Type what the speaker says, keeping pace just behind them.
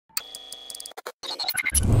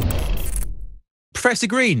Professor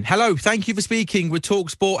Green, hello. Thank you for speaking with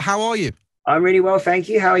talkSPORT. How are you? I'm really well, thank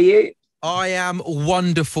you. How are you? I am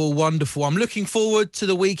wonderful, wonderful. I'm looking forward to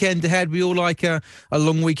the weekend ahead. We all like a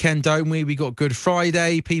long weekend, don't we? We got Good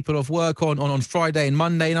Friday, people off work on Friday and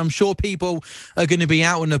Monday, and I'm sure people are going to be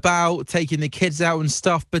out and about, taking the kids out and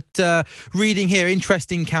stuff. But reading here,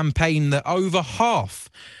 interesting campaign that over half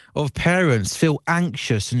of parents feel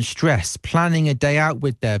anxious and stressed planning a day out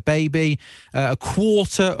with their baby, a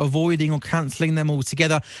quarter avoiding or cancelling them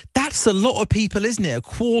altogether. That's a lot of people, isn't it? A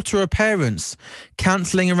quarter of parents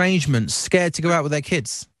cancelling arrangements, scared to go out with their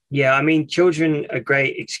kids. Yeah, I mean, children are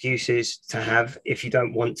great excuses to have if you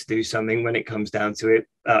don't want to do something when it comes down to it.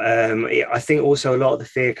 I think also a lot of the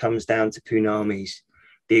fear comes down to poonamis,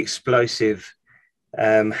 the explosive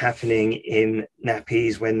happening in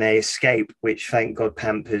nappies when they escape, which thank God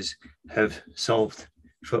Pampers have solved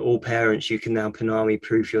for all parents. You can now poonami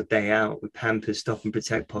proof your day out with Pampers Stop and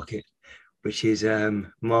Protect Pocket, which is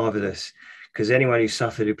marvelous, because anyone who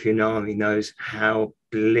suffered a poonami knows how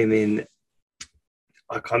blimmin',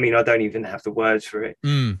 I mean, I don't even have the words for it.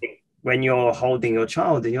 When you're holding your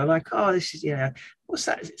child and you're like, oh, this is, what's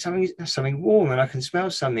that? Something warm, and I can smell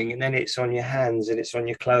something, and then it's on your hands and it's on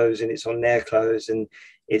your clothes and it's on their clothes and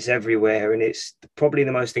it's everywhere. And it's probably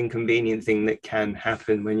the most inconvenient thing that can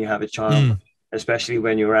happen when you have a child, especially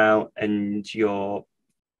when you're out and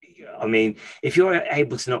I mean, if you're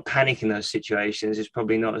able to not panic in those situations, it's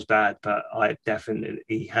probably not as bad, but I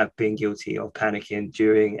definitely have been guilty of panicking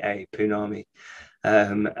during a poonami.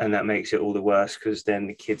 And that makes it all the worse, because then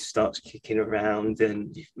the kid starts kicking around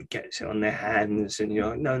and gets it on their hands and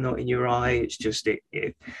you're like, no, not in your eye. It's just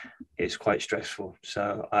it's quite stressful.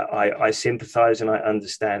 So I sympathize and I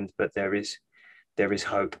understand, but there is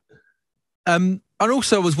hope. And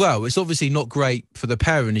also as well, it's obviously not great for the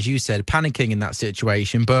parent, as you said, panicking in that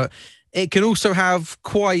situation, but it can also have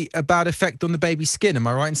quite a bad effect on the baby's skin. Am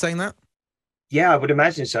I right in saying that? Yeah, I would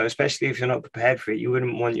imagine so, especially if you're not prepared for it. You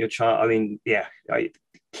wouldn't want your child. I mean, yeah,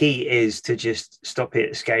 key is to just stop it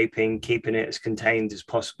escaping, keeping it as contained as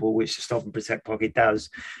possible, which the Stop and Protect Pocket does,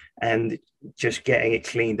 and just getting it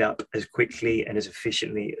cleaned up as quickly and as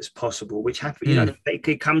efficiently as possible, which happens,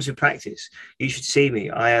 it comes with practice. You should see me.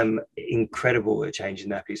 I am incredible at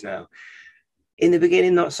changing nappies now. In the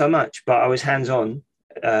beginning, not so much, but I was hands-on,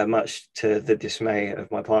 much to the dismay of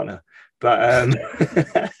my partner. But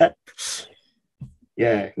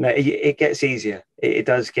yeah, no, it gets easier. It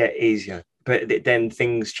does get easier, but then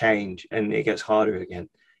things change and it gets harder again.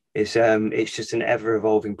 It's just an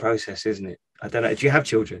ever-evolving process, isn't it? I don't know. Do you have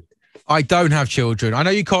children? I don't have children. I know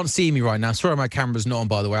you can't see me right now. Sorry, my camera's not on,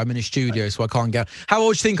 by the way. I'm in a studio, so I can't get. How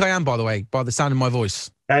old do you think I am, by the way, by the sound of my voice?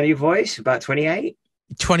 And your voice, about 28?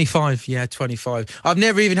 25, yeah, 25. I've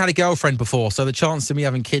never even had a girlfriend before, so the chance of me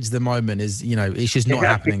having kids at the moment is, it's just not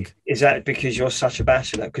happening. Is that because you're such a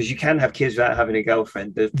bachelor? Because you can have kids without having a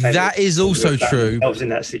girlfriend. That is also true. In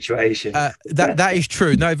that situation. That is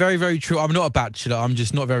true. No, very, very true. I'm not a bachelor. I'm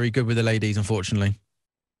just not very good with the ladies, unfortunately.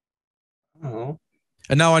 Oh.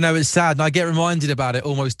 And now I know it's sad, and I get reminded about it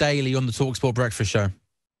almost daily on the talkSPORT breakfast show.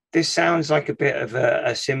 This sounds like a bit of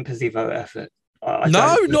a sympathy vote effort.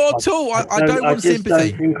 No, not at all. I don't want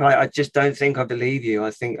sympathy. I just don't think I believe you. I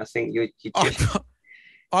think you just.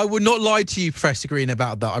 I would not lie to you, Professor Green,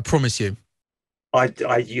 about that. I promise you. How do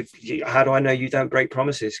I know you don't break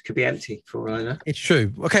promises? Could be empty for all I know. It's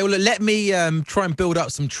true. Okay, well, let me try and build up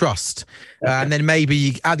some trust, and then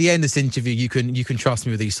maybe at the end of this interview, you can trust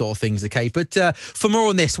me with these sort of things. Okay, but for more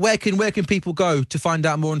on this, where can people go to find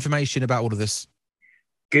out more information about all of this?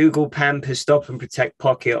 Google Pampers Stop and Protect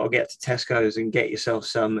Pocket, or get to Tesco's and get yourself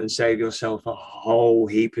some and save yourself a whole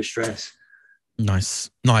heap of stress. Nice.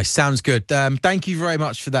 Sounds good. Thank you very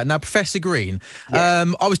much for that. Now, Professor Green,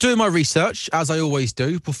 yes. I was doing my research, as I always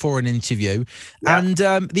do, before an interview, and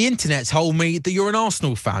the internet told me that you're an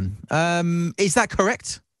Arsenal fan. Is that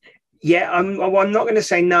correct? Yeah, I'm not going to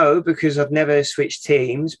say no, because I've never switched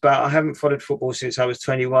teams, but I haven't followed football since I was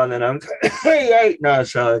 21 and I'm 38 now.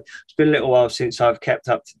 So it's been a little while since I've kept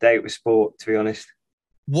up to date with sport, to be honest.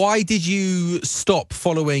 Why did you stop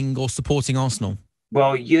following or supporting Arsenal?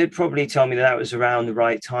 Well, you'd probably tell me that was around the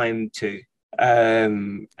right time too,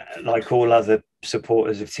 like all other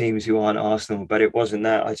supporters of teams who aren't Arsenal, but it wasn't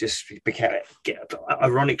that. I just became,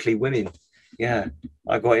 ironically, women. Yeah,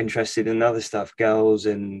 I got interested in other stuff, girls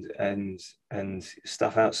and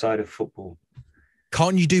stuff outside of football.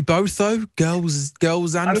 Can't you do both though? Girls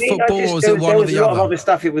and football, or is it one or the other? There was a lot of other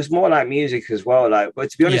stuff. It was more like music as well.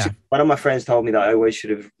 But to be honest, one of my friends told me that I always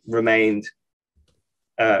should have remained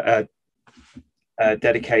a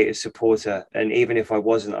dedicated supporter, and even if I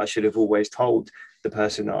wasn't, I should have always told the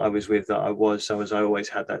person that I was with that I was, so as I always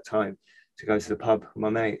had that time to go to the pub with my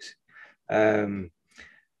mates.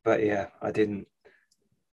 But yeah, I didn't.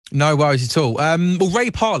 No worries at all. Well,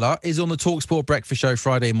 Ray Parlour is on the talkSPORT Breakfast Show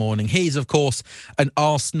Friday morning. He's, of course, an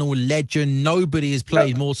Arsenal legend. Nobody has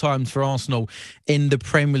played more times for Arsenal in the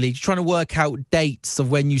Premier League. Just trying to work out dates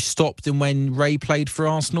of when you stopped and when Ray played for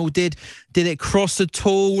Arsenal. Did it cross at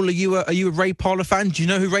all? Are you a Ray Parlour fan? Do you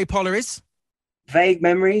know who Ray Parlour is? Vague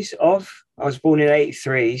memories of. I was born in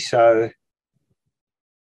 83, so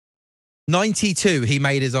 92. He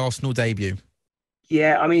made his Arsenal debut.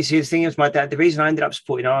 Yeah, I mean, see, the thing is, my dad. The reason I ended up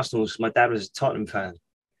supporting Arsenal was my dad was a Tottenham fan.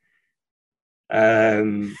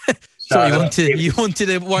 So you wanted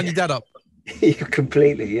to wind your dad up.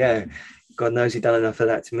 Completely, yeah. God knows he'd done enough of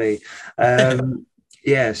that to me.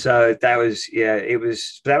 Yeah, so that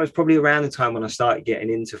was probably around the time when I started getting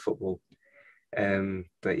into football.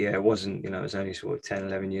 But yeah, it wasn't. It was only sort of 10,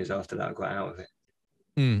 11 years after that I got out of it.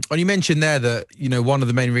 And you mentioned there that, one of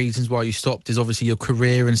the main reasons why you stopped is obviously your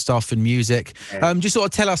career and stuff and music. Yeah. Just sort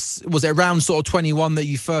of tell us, was it around sort of 21 that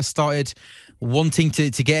you first started wanting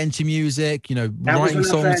to get into music, writing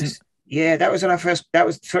songs? That was when I first,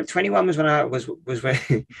 21 was when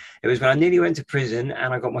it was when I nearly went to prison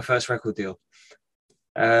and I got my first record deal.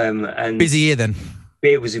 And busy year then.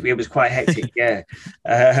 It was quite hectic, yeah.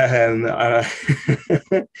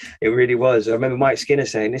 It really was. I remember Mike Skinner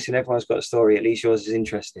saying, "Listen, everyone's got a story. At least yours is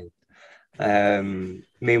interesting."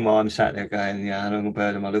 Meanwhile, I'm sat there going, "Yeah, how long a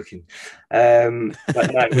bird am I looking?" But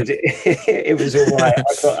no, it was all right.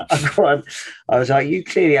 I was like, "You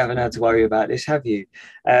clearly haven't had to worry about this, have you?"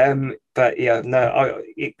 But yeah, no.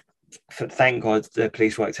 Thank God the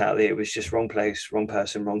police worked out that it was just wrong place, wrong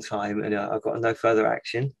person, wrong time, and I got no further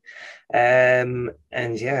action. And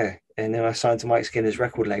then I signed to Mike Skinner's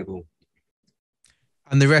record label.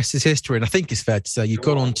 And the rest is history. And I think it's fair to say you've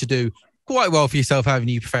gone on to do quite well for yourself, haven't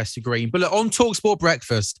you, Professor Green? But look, on talkSPORT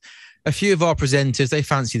Breakfast, a few of our presenters, they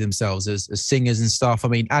fancy themselves as singers and stuff. I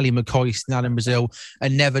mean, Ali McCoy, Snell in Brazil,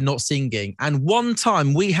 and never not singing. And one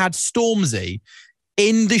time we had Stormzy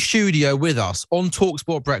in the studio with us on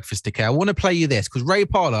talkSPORT Breakfast, okay? I want to play you this because Ray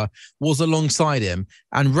Parlour was alongside him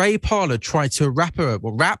and Ray Parlour tried to rap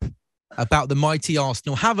about the mighty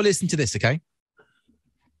Arsenal. Have a listen to this, okay?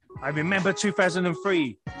 I remember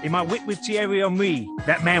 2003 in my whip with Thierry Henry.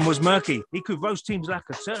 That man was murky. He could roast teams like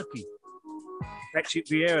a turkey. That shit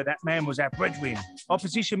Vieira, that man was our breadwin.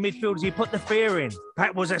 Opposition midfielders, he put the fear in.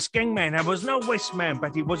 Pat was a skeng man and was no West man,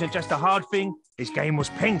 but he wasn't just a hard thing. His game was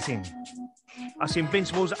painting. Us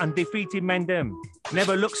invincibles, undefeated men them.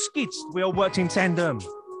 Never looked skids, we all worked in tandem.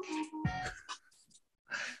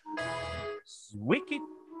 Wicked.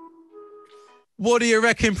 What do you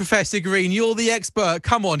reckon, Professor Green? You're the expert.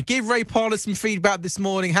 Come on, give Ray Parlour some feedback this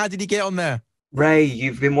morning. How did he get on there? Ray,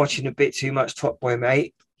 you've been watching a bit too much Top Boy,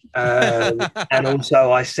 mate. And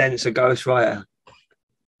also, I sense a ghostwriter.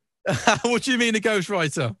 What do you mean, a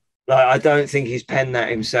ghostwriter? Like, I don't think he's penned that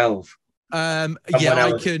himself.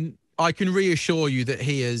 I can reassure you that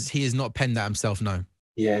he is not penned that himself. No.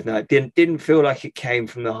 Yeah, no, it didn't feel like it came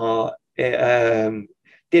from the heart. It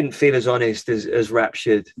didn't feel as honest as rap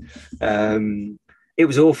should. It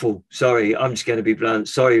was awful. Sorry, I'm just going to be blunt.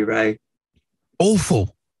 Sorry, Ray.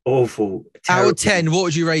 Awful. Awful. Terrible. Out of 10, what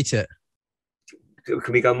would you rate it?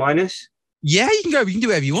 Can we go minus? Yeah, you can go. You can do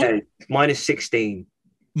whatever you want. Yeah, minus 16.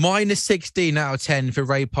 Minus 16 out of 10 for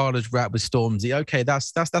Ray Parlour's rap with Stormzy. Okay,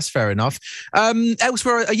 that's fair enough.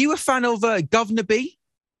 Elsewhere, are you a fan of Governor B?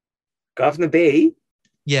 Governor B?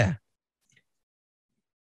 Yeah.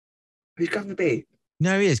 Who's Governor B?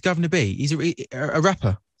 No, he is Governor B. He's a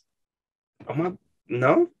rapper.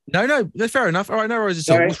 No, fair enough. All right, no worries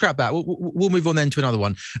at all. We'll scrap that. We'll move on then to another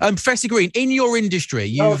one. Professor Green, in your industry,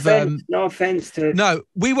 you've no offense to. No,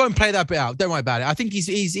 we won't play that bit out. Don't worry about it. I think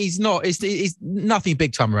he's not. It's nothing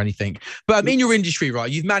big time or anything. But in your industry, right,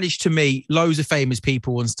 you've managed to meet loads of famous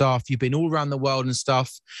people and stuff. You've been all around the world and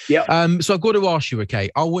stuff. Yeah. So I've got to ask you, okay?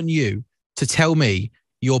 I want you to tell me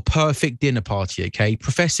your perfect dinner party, okay?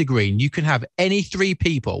 Professor Green, you can have any 3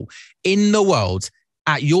 people in the world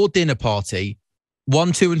at your dinner party.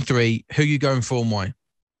 1, 2, and 3. Who are you going for and why?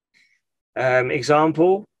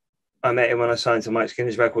 Example, I met him when I signed to Mike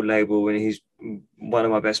Skinner's record label, and he's one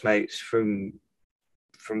of my best mates from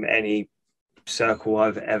any circle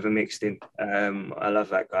I've ever mixed in. I love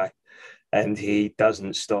that guy, and he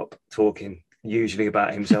doesn't stop talking, usually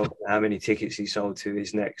about himself and how many tickets he sold to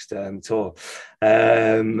his next tour,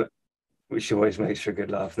 which always makes for a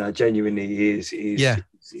good laugh. Now, genuinely,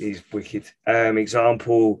 he's wicked.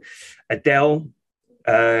 Example, Adele.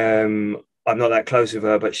 I'm not that close with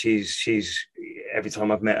her, but she's every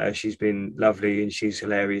time I've met her, she's been lovely and she's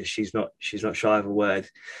hilarious. She's not shy of a word.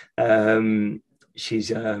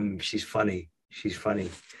 She's funny. She's funny.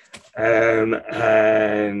 And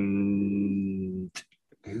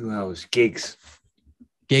who else? Gigs,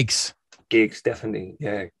 definitely.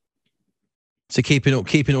 Yeah. So keeping all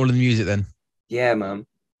of the music then. Yeah, man.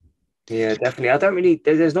 Yeah, definitely. I don't really.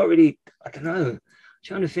 There's not really. I don't know. I'm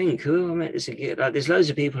trying to think who I met as a gig. Like, there's loads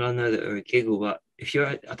of people I know that are a giggle, but if you're,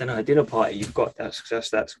 I don't know, a dinner party, you've got that success.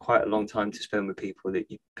 That's quite a long time to spend with people that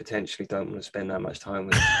you potentially don't want to spend that much time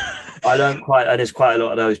with. I don't quite. There's quite a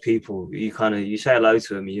lot of those people. You say hello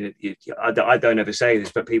to them. I don't ever say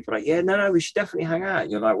this, but people are like, yeah, no, we should definitely hang out.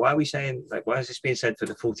 And you're like, why are we saying, like, why is this being said for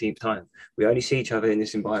the 14th time? We only see each other in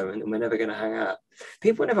this environment, and we're never going to hang out.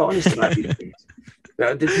 People are never honest about these things.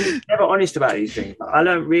 They're never honest about these things. I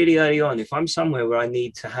learned really early on, if I'm somewhere where I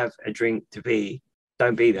need to have a drink to be,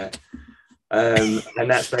 don't be there. And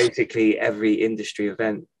that's basically every industry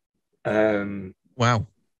event. Wow.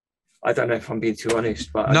 I don't know if I'm being too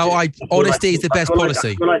honest, but honesty is the best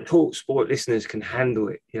policy. I feel like talkSPORT listeners can handle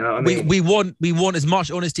it. You know what I mean? We want as much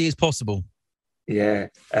honesty as possible. Yeah.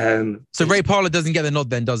 So Ray Parlour doesn't get the nod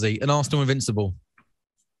then, does he? An Arsenal Invincible.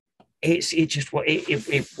 To me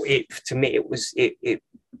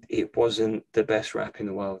it wasn't the best rap in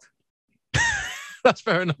the world. That's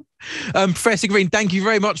fair enough. Professor Green, thank you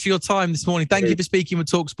very much for your time this morning. Thank you for speaking with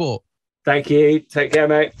talkSPORT. Thank you. Take care,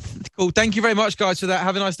 mate. Cool. Thank you very much, guys, for that.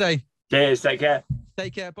 Have a nice day. Cheers. Take care.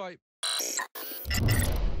 Take care. Bye.